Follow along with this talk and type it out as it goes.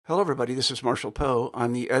Hello, everybody. This is Marshall Poe.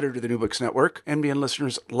 I'm the editor of the New Books Network. NBN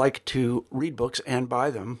listeners like to read books and buy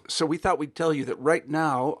them. So we thought we'd tell you that right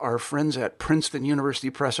now, our friends at Princeton University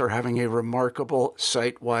Press are having a remarkable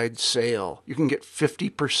site-wide sale. You can get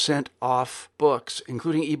 50% off books,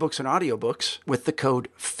 including ebooks and audiobooks, with the code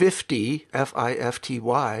 50,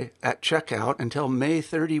 F-I-F-T-Y, at checkout until May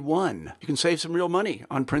 31. You can save some real money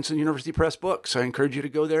on Princeton University Press books. I encourage you to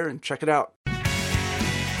go there and check it out.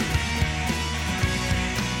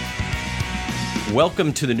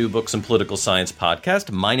 Welcome to the New Books in Political Science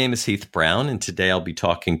podcast. My name is Heath Brown, and today I'll be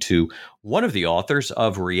talking to one of the authors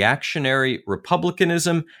of Reactionary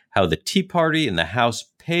Republicanism, How the Tea Party in the House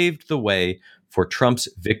Paved the Way for Trump's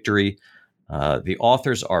Victory. The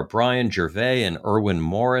authors are Brian Gervais and Erwin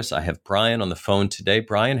Morris. I have Brian on the phone today.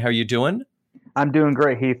 Brian, how are you doing? I'm doing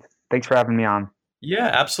great, Heath. Thanks for having me on. Yeah,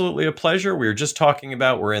 absolutely a pleasure. We were just talking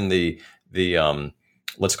about, we're in the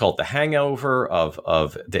let's call it the hangover of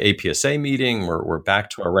the APSA meeting. We're back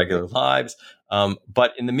to our regular lives.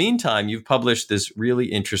 But in the meantime, you've published this really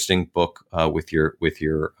interesting book with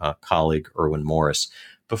your colleague, Erwin Morris.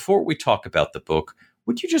 Before we talk about the book,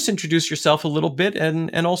 would you just introduce yourself a little bit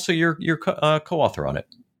and also your co-author on it?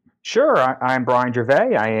 Sure. I'm Brian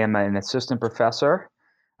Gervais. I am an assistant professor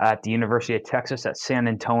at the University of Texas at San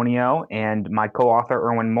Antonio. And my co-author,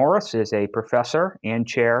 Erwin Morris, is a professor and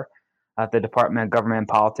chair at the Department of Government and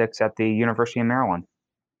Politics at the University of Maryland.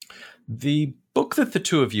 The book that the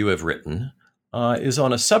two of you have written is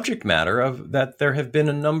on a subject matter of that there have been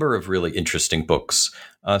a number of really interesting books.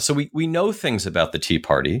 So we know things about the Tea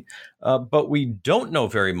Party, but we don't know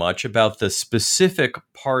very much about the specific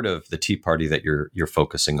part of the Tea Party that you're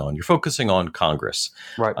focusing on. You're focusing on Congress,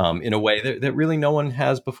 right? In a way that really no one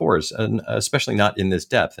has before, and especially not in this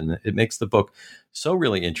depth. And it makes the book so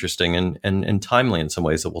really interesting and timely in some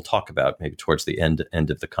ways that we'll talk about maybe towards the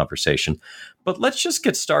end of the conversation. But let's just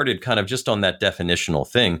get started kind of just on that definitional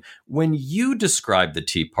thing. When you describe the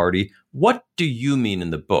Tea Party, what do you mean in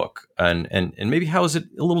the book? And maybe how is it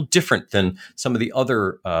a little different than some of the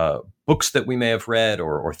other books that we may have read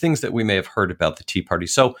or things that we may have heard about the Tea Party?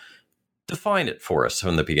 So define it for us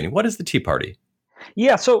from the beginning. What is the Tea Party?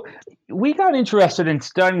 Yeah, so we got interested in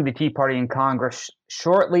studying the Tea Party in Congress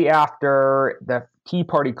shortly after the Tea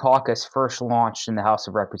Party caucus first launched in the House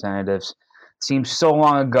of Representatives. Seems so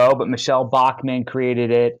long ago, but Michelle Bachmann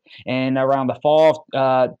created it in around the fall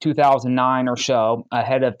of 2009 or so,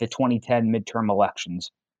 ahead of the 2010 midterm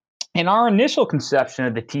elections. And our initial conception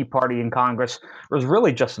of the Tea Party in Congress was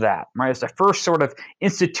really just that, right? It's the first sort of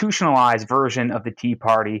institutionalized version of the Tea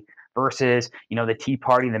Party versus, the Tea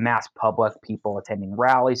Party, the mass public, people attending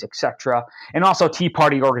rallies, etc. And also Tea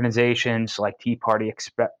Party organizations like Tea Party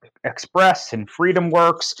Express and Freedom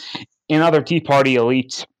Works and other Tea Party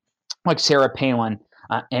elites like Sarah Palin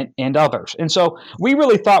and others. And so we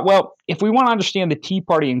really thought, well, if we want to understand the Tea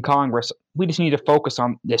Party in Congress, we just need to focus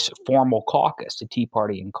on this formal caucus, the Tea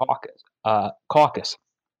Party in caucus.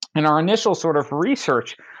 And our initial sort of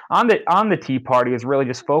research on the Tea Party is really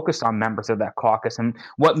just focused on members of that caucus and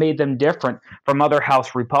what made them different from other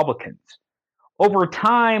House Republicans. Over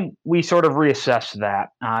time, we sort of reassessed that,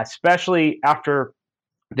 especially after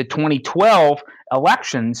the 2012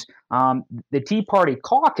 elections. The Tea Party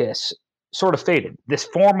caucus sort of faded. This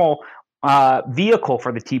formal vehicle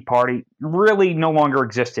for the Tea Party really no longer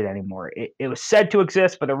existed anymore. It was said to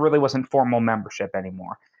exist, but there really wasn't formal membership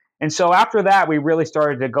anymore. And so after that, we really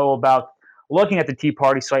started to go about looking at the Tea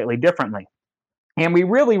Party slightly differently. And we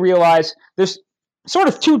really realized there's sort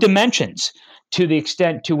of two dimensions to the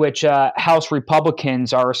extent to which House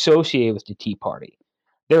Republicans are associated with the Tea Party.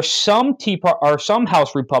 There's some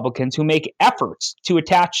House Republicans who made efforts to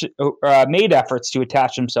attach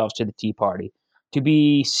themselves to the Tea Party, to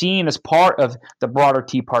be seen as part of the broader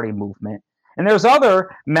Tea Party movement. And there's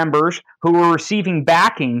other members who were receiving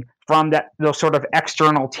backing from those sort of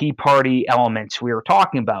external Tea Party elements we were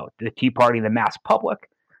talking about, the Tea Party, the mass public,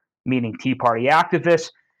 meaning Tea Party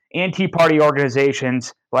activists, and Tea Party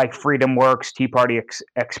organizations like Freedom Works, Tea Party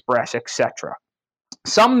Express, etc.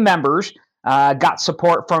 Some members got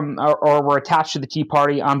support from or were attached to the Tea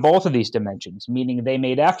Party on both of these dimensions, meaning they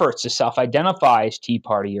made efforts to self-identify as Tea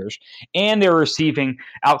Partiers, and they were receiving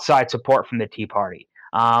outside support from the Tea Party.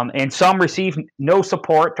 And some received no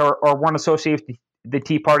support or weren't associated with the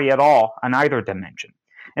Tea Party at all on either dimension.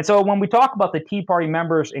 And so when we talk about the Tea Party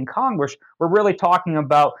members in Congress, we're really talking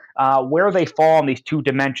about where they fall in these two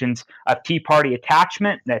dimensions of Tea Party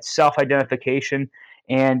attachment, that's self-identification,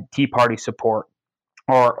 and Tea Party support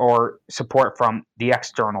or support from the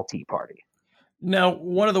external Tea Party. Now,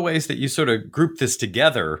 one of the ways that you sort of group this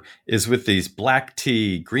together is with these black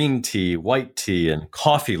tea, green tea, white tea, and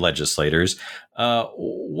coffee legislators.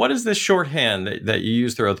 What is this shorthand that you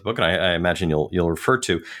use throughout the book, and I imagine you'll refer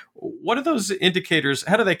to? What are those indicators?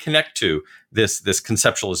 How do they connect to this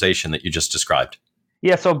conceptualization that you just described?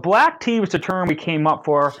 Yeah, so black tea was the term we came up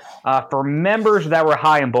for members that were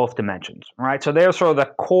high in both dimensions, right? So they're sort of the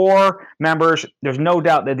core members. There's no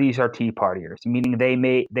doubt that these are Tea Partiers, meaning they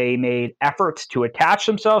made efforts to attach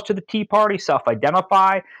themselves to the Tea Party,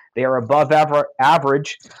 self-identify. They are above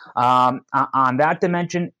average on that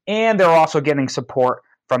dimension, and they're also getting support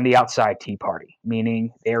from the outside Tea Party,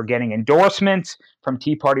 meaning they are getting endorsements from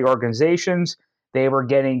Tea Party organizations. They were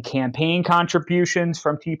getting campaign contributions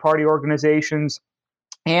from Tea Party organizations.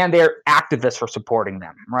 And they're activists for supporting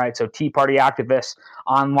them, right? So Tea Party activists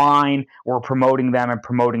online were promoting them and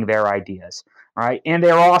promoting their ideas, right? And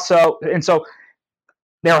so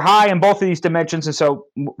they're high in both of these dimensions, and so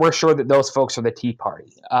we're sure that those folks are the Tea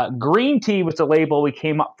Party. Green tea was the label we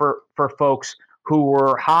came up for folks who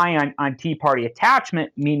were high on Tea Party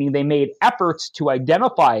attachment, meaning they made efforts to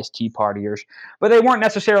identify as Tea Partiers, but they weren't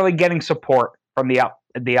necessarily getting support from the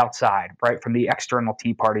outside, right, from the external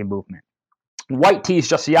Tea Party movement. White tea is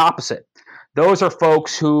just the opposite. Those are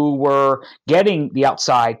folks who were getting the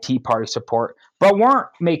outside Tea Party support, but weren't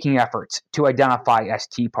making efforts to identify as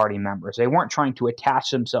Tea Party members. They weren't trying to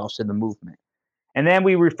attach themselves to the movement. And then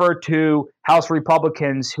we refer to House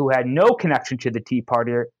Republicans who had no connection to the Tea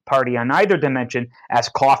Party on either dimension as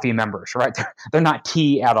coffee members, right? They're not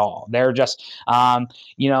tea at all. They're just,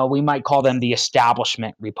 we might call them the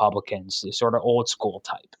establishment Republicans, the sort of old school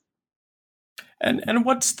type. And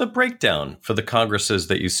what's the breakdown for the Congresses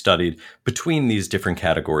that you studied between these different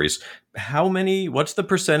categories? What's the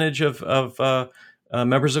percentage of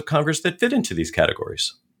members of Congress that fit into these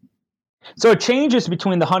categories? So it changes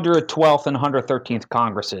between the 112th and 113th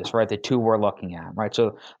Congresses, right? The two we're looking at, right?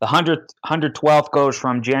 So the 112th goes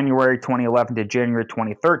from January 2011 to January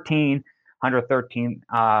 2013.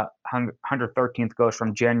 113th goes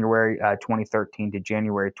from January 2013 to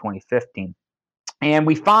January 2015. And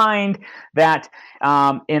we find that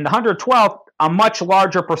in the 112th, a much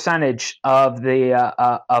larger percentage of the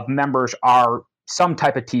of members are some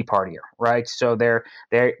type of Tea Partier, right? So they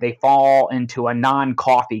fall into a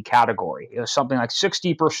non-coffee category. It was something like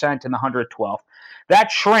 60% in the 112th.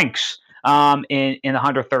 That shrinks in the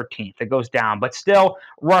 113th. It goes down, but still,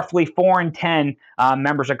 roughly 4 in 10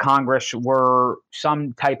 members of Congress were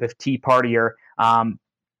some type of Tea Partier.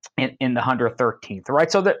 In the 113th,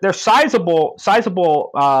 right? So there's sizable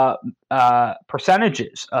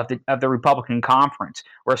percentages of the Republican conference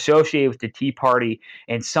were associated with the Tea Party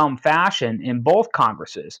in some fashion in both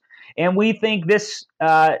Congresses, and we think this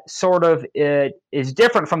is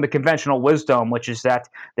different from the conventional wisdom, which is that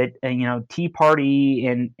Tea Party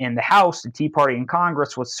in the House, the Tea Party in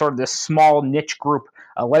Congress was sort of this small niche group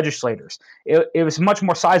of legislators. It was much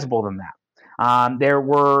more sizable than that. There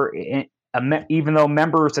were. Even though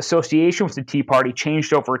members' association with the Tea Party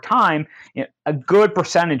changed over time, a good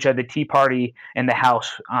percentage of the Tea Party in the House,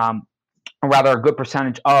 a good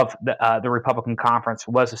percentage of the Republican conference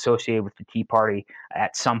was associated with the Tea Party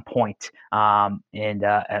at some point, and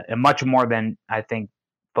much more than I think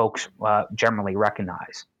folks generally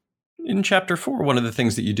recognize. In Chapter 4, one of the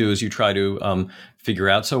things that you do is you try to figure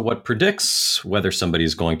out, so what predicts whether somebody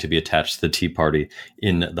is going to be attached to the Tea Party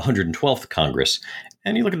in the 112th Congress.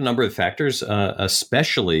 And you look at a number of factors,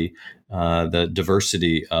 especially the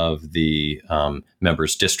diversity of the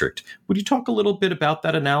members' district. Would you talk a little bit about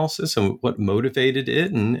that analysis and what motivated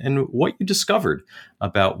it and what you discovered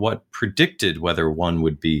about what predicted whether one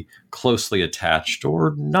would be closely attached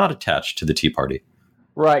or not attached to the Tea Party?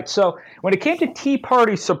 Right. So when it came to Tea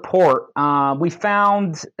Party support, we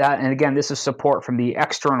found that, and again, this is support from the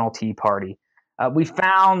external Tea Party, we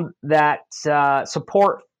found that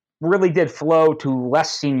support really did flow to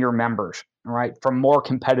less senior members, right, from more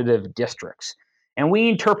competitive districts. And we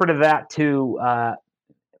interpreted that to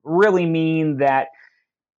really mean that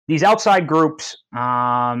these outside groups,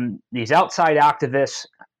 these outside activists,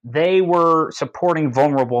 they were supporting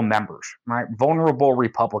vulnerable members, right? Vulnerable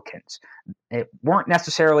Republicans. They weren't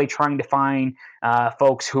necessarily trying to find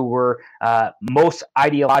folks who were most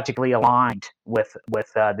ideologically aligned with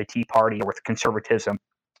the Tea Party or with conservatism,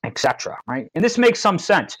 etc. Right? And this makes some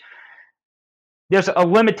sense. There's a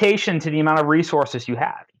limitation to the amount of resources you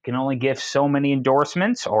have. You can only give so many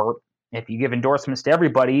endorsements, or if you give endorsements to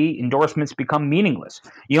everybody, endorsements become meaningless.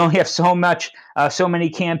 You only have so many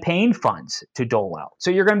campaign funds to dole out.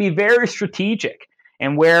 So you're going to be very strategic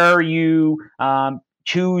in where you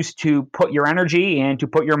choose to put your energy and to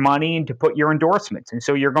put your money and to put your endorsements. And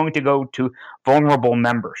so you're going to go to vulnerable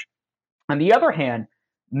members. On the other hand,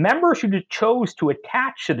 members who chose to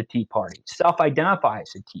attach to the Tea Party, self-identify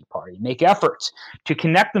as the Tea Party, make efforts to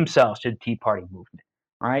connect themselves to the Tea Party movement,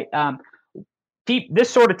 right? This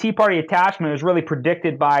sort of Tea Party attachment is really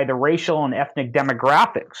predicted by the racial and ethnic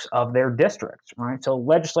demographics of their districts, right? So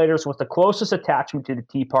legislators with the closest attachment to the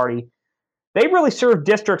Tea Party, they really served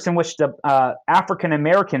districts in which the African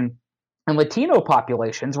American and Latino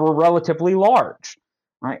populations were relatively large,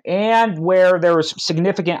 right? And where there was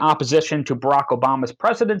significant opposition to Barack Obama's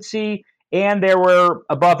presidency, and there were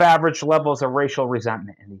above average levels of racial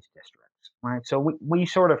resentment in these districts, right? So we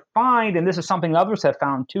sort of find, and this is something others have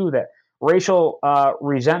found too, that racial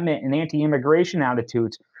resentment and anti-immigration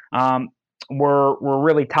attitudes were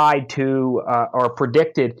really tied to or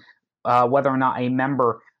predicted whether or not a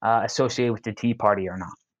member associated with the Tea Party or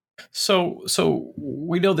not. So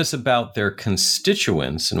we know this about their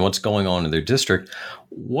constituents and what's going on in their district.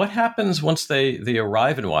 What happens once they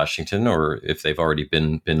arrive in Washington, or if they've already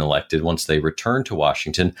been elected, once they return to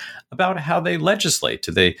Washington, about how they legislate?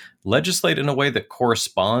 Do they legislate in a way that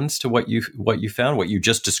corresponds to what you found, what you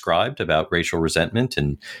just described about racial resentment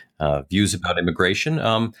and views about immigration?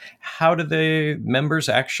 How do the members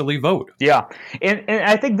actually vote? Yeah, and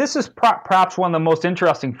I think this is perhaps one of the most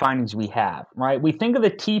interesting findings we have, right? We think of the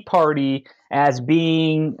Tea Party as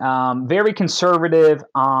being very conservative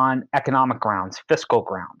on economic grounds, fiscal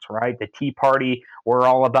grounds, right? The Tea Party were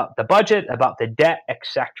all about the budget, about the debt,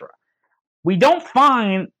 etc. We don't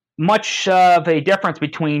find much of a difference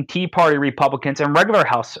between Tea Party Republicans and regular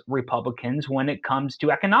House Republicans when it comes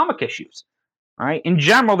to economic issues, right? In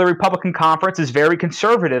general, the Republican conference is very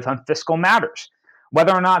conservative on fiscal matters.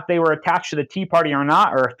 Whether or not they were attached to the Tea Party or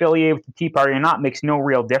not, or affiliated with the Tea Party or not, makes no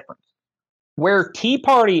real difference. Where Tea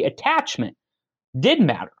Party attachment did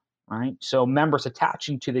matter, right? So members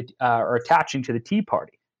attaching to the Tea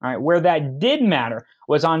Party, right? Where that did matter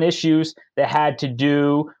was on issues that had to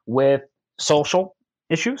do with social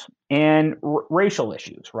issues and racial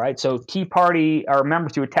issues, right? So Tea Party, or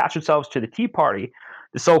members who attach themselves to the Tea Party,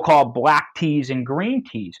 the so-called black teas and green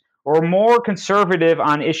teas, or more conservative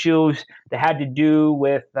on issues that had to do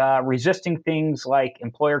with resisting things like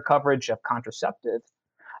employer coverage of contraceptives.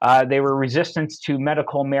 They were resistant to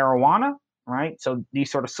medical marijuana, right? So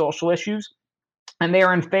these sort of social issues. And they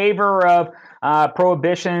are in favor of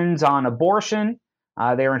prohibitions on abortion.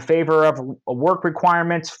 They are in favor of work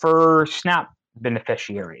requirements for SNAP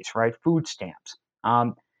beneficiaries, right? Food stamps.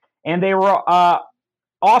 And they were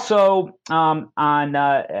also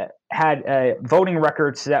had voting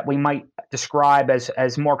records that we might describe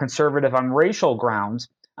as more conservative on racial grounds.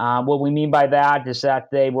 What we mean by that is that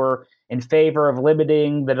they were in favor of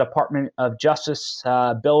limiting the Department of Justice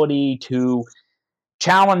ability to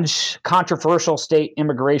challenge controversial state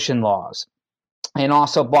immigration laws, and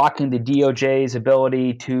also blocking the DOJ's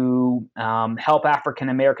ability to help African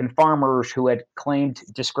American farmers who had claimed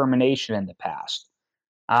discrimination in the past.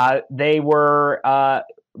 They were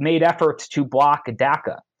made efforts to block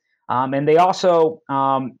DACA, and they also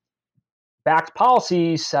backed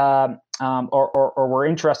policies or were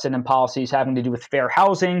interested in policies having to do with fair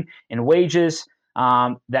housing and wages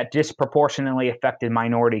that disproportionately affected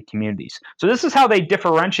minority communities. So this is how they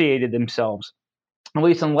differentiated themselves, at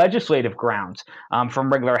least on legislative grounds,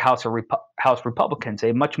 from regular House Republicans,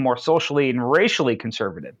 a much more socially and racially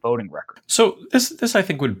conservative voting record. So this I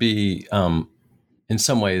think would be, in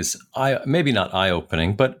some ways, maybe not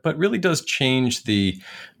eye-opening, but really does change the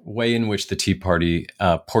way in which the Tea Party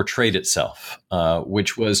portrayed itself,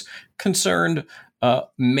 which was concerned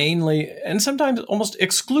mainly and sometimes almost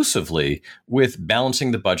exclusively with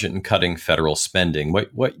balancing the budget and cutting federal spending.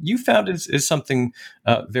 What you found is something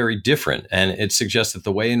very different, and it suggests that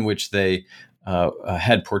the way in which they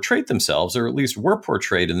had portrayed themselves, or at least were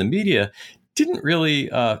portrayed in the media, didn't really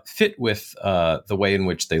fit with the way in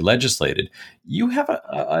which they legislated. You have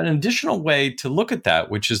an additional way to look at that,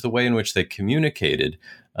 which is the way in which they communicated,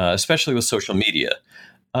 especially with social media.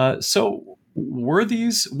 So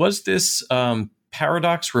was this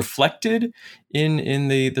paradox reflected in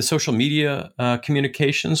the social media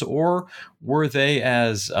communications, or were they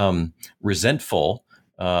as resentful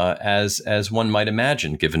as one might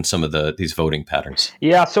imagine, given some of these voting patterns?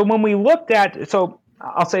 Yeah. So when we looked at,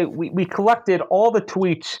 I'll say we collected all the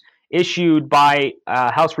tweets issued by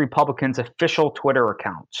House Republicans' official Twitter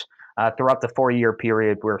accounts throughout the 4-year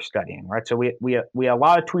period we're studying, right? So we had a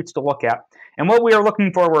lot of tweets to look at. And what we were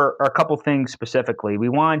looking for were a couple things specifically. We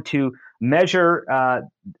wanted to measure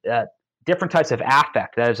different types of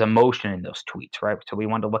affect, that is emotion, in those tweets, right? So we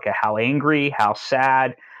wanted to look at how angry, how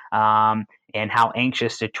sad, and how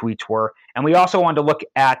anxious the tweets were. And we also wanted to look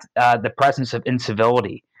at the presence of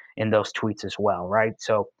incivility in those tweets as well, right?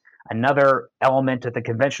 So another element of the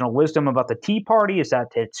conventional wisdom about the Tea Party is that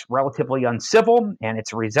it's relatively uncivil and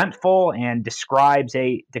it's resentful and describes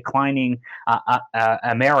a declining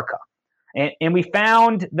America. And we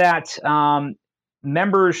found that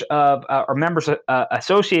members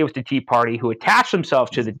associated with the Tea Party who attached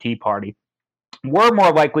themselves to the Tea Party were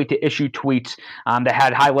more likely to issue tweets that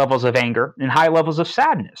had high levels of anger and high levels of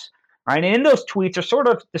sadness, right? And in those tweets are sort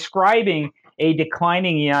of describing a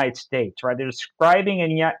declining United States, right? They're describing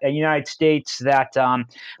a United States that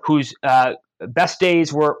whose best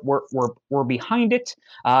days were behind it,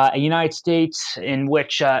 a United States in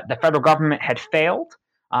which the federal government had failed,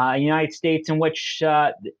 a United States in which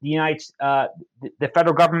the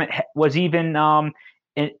federal government was even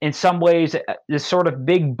in some ways this sort of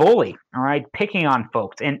big bully, all right, picking on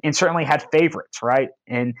folks, and certainly had favorites, right?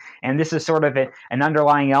 And this is sort of an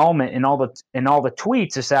underlying element in all the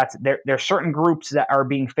tweets, is that there are certain groups that are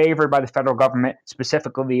being favored by the federal government,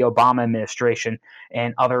 specifically the Obama administration,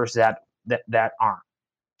 and others that aren't.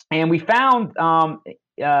 And we found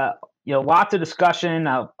lots of discussion,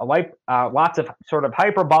 lots of sort of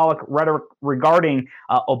hyperbolic rhetoric regarding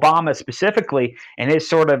Obama specifically and his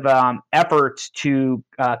sort of efforts to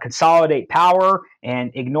consolidate power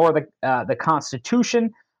and ignore the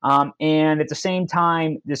Constitution. And at the same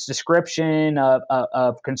time, this description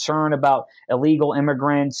of concern about illegal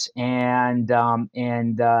immigrants and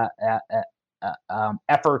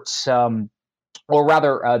efforts. Or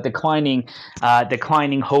rather, declining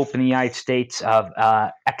hope in the United States of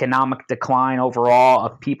economic decline overall,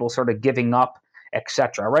 of people sort of giving up,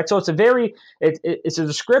 etc. Right. So it's a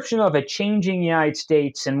description of a changing United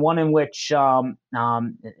States, and one in which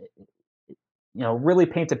really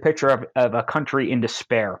paints a picture of a country in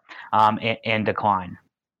despair and decline.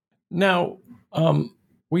 Now,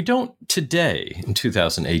 we don't today, in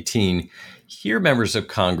 2018, hear members of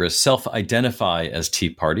Congress self-identify as Tea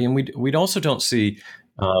Party, and we also don't see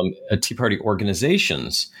Tea Party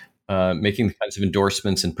organizations making the kinds of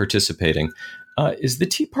endorsements and participating. Is the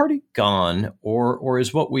Tea Party gone, or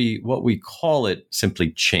is what we call it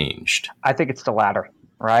simply changed? I think it's the latter.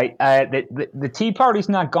 Right, the Tea Party's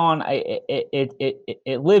not gone.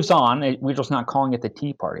 It lives on. We're just not calling it the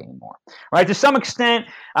Tea Party anymore. Right, to some extent,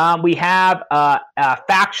 we have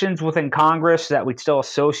factions within Congress that we still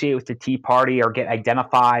associate with the Tea Party or get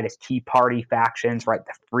identified as Tea Party factions. Right,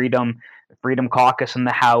 the Freedom Caucus in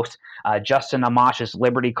the House, Justin Amash's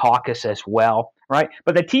Liberty Caucus as well. Right,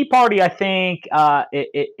 but the Tea Party, I think,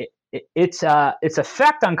 its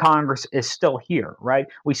effect on Congress is still here, right?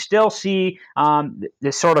 We still see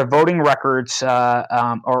this sort of voting records,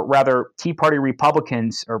 or rather, Tea Party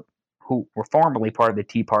Republicans, or who were formerly part of the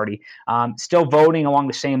Tea Party, still voting along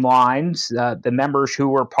the same lines. The members who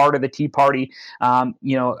were part of the Tea Party, a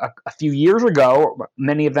few years ago,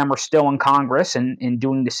 many of them are still in Congress and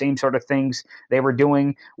doing the same sort of things they were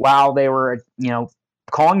doing while they were,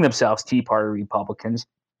 calling themselves Tea Party Republicans.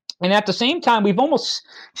 And at the same time, we've almost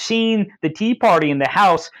seen the Tea Party in the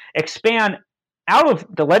House expand out of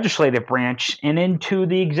the legislative branch and into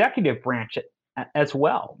the executive branch as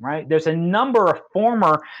well, right? There's a number of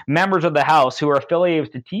former members of the House who are affiliated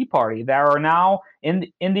with the Tea Party that are now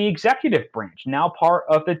in the executive branch, now part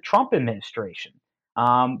of the Trump administration.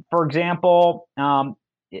 For example, Tom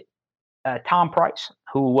Price,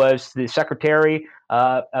 who was the Secretary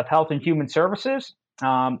of Health and Human Services,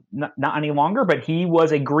 not any longer, but he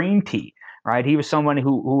was a Green Tea, right? He was someone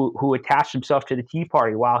who attached himself to the Tea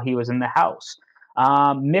Party while he was in the House.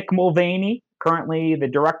 Mick Mulvaney, currently the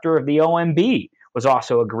director of the OMB, was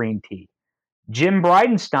also a Green Tea. Jim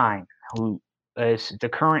Bridenstine, who is the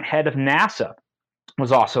current head of NASA,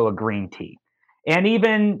 was also a Green Tea. And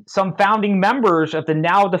even some founding members of the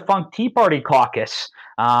now defunct Tea Party caucus,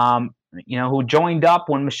 who joined up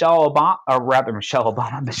when Michelle Bachmann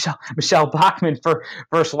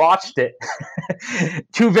first launched it.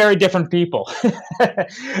 Two very different people.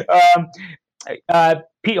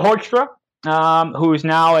 Pete Hoekstra, who is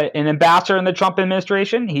now an ambassador in the Trump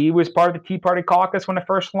administration. He was part of the Tea Party caucus when it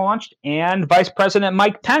first launched, and Vice President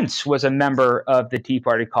Mike Pence was a member of the Tea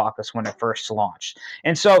Party caucus when it first launched.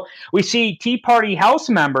 And so we see Tea Party House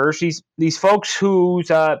members, these folks whose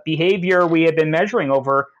behavior we have been measuring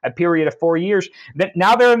over a period of 4 years, that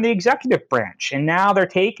now they're in the executive branch, and now they're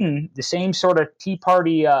taking the same sort of Tea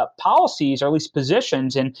Party policies, or at least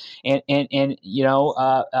positions, and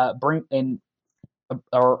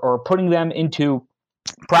putting them into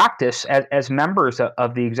practice as members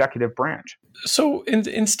of the executive branch. So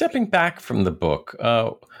in stepping back from the book,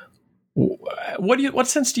 What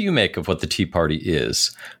sense do you make of what the Tea Party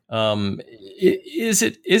is? Is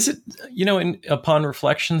it upon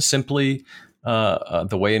reflection simply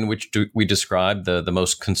the way in which we describe the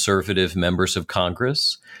most conservative members of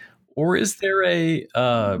Congress, or is there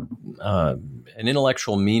an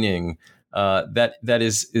intellectual meaning that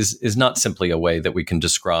is not simply a way that we can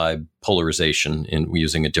describe polarization in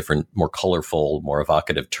using a different, more colorful, more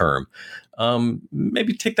evocative term?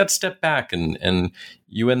 Maybe take that step back and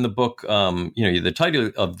you end the book, the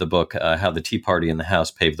title of the book, How the Tea Party in the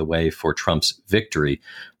House Paved the Way for Trump's Victory.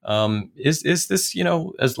 Is this,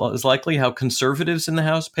 as likely how conservatives in the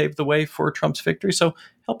House paved the way for Trump's victory? So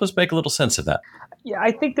help us make a little sense of that. Yeah,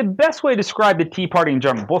 I think the best way to describe the Tea Party in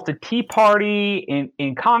general, both the Tea Party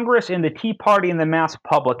in Congress and the Tea Party in the mass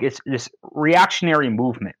public, is this reactionary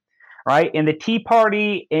movement, right? And the Tea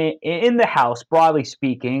Party in the House, broadly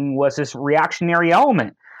speaking, was this reactionary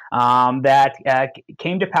element that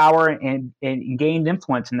came to power and gained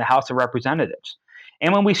influence in the House of Representatives.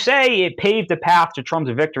 And when we say it paved the path to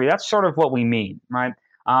Trump's victory, that's sort of what we mean, right?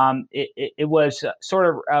 It was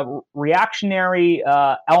sort of reactionary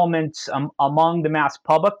elements among the mass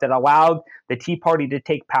public that allowed the Tea Party to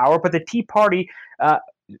take power. But the Tea Party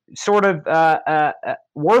sort of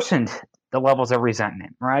worsened the levels of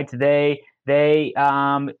resentment, right? They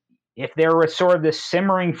if there was sort of this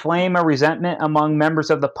simmering flame of resentment among members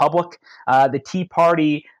of the public, the Tea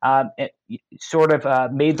Party sort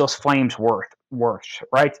of made those flames worse,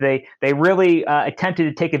 right? They really attempted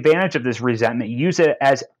to take advantage of this resentment, use it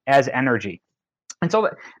as energy. And so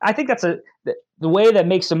I think that's the way that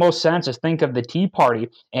makes the most sense is think of the Tea Party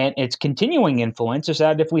and its continuing influence is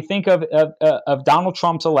that if we think of Donald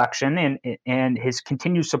Trump's election and his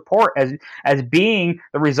continued support as being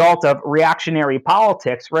the result of reactionary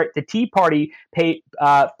politics, right? The Tea Party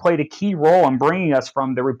played a key role in bringing us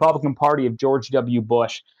from the Republican Party of George W.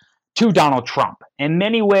 Bush to Donald Trump. In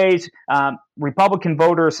many ways, Republican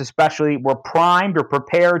voters especially were primed or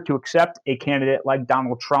prepared to accept a candidate like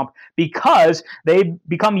Donald Trump because they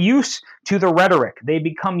become used to the rhetoric. They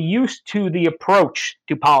become used to the approach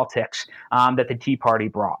to politics that the Tea Party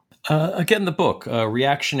brought. Again, the book,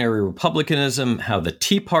 Reactionary Republicanism, How the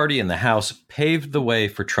Tea Party in the House Paved the Way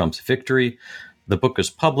for Trump's Victory. The book is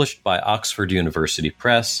published by Oxford University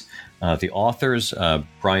Press. The authors,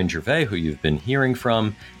 Brian Gervais, who you've been hearing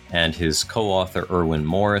from, and his co-author, Erwin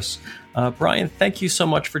Morris. Brian, thank you so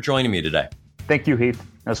much for joining me today. Thank you, Heath.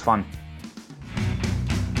 That was fun.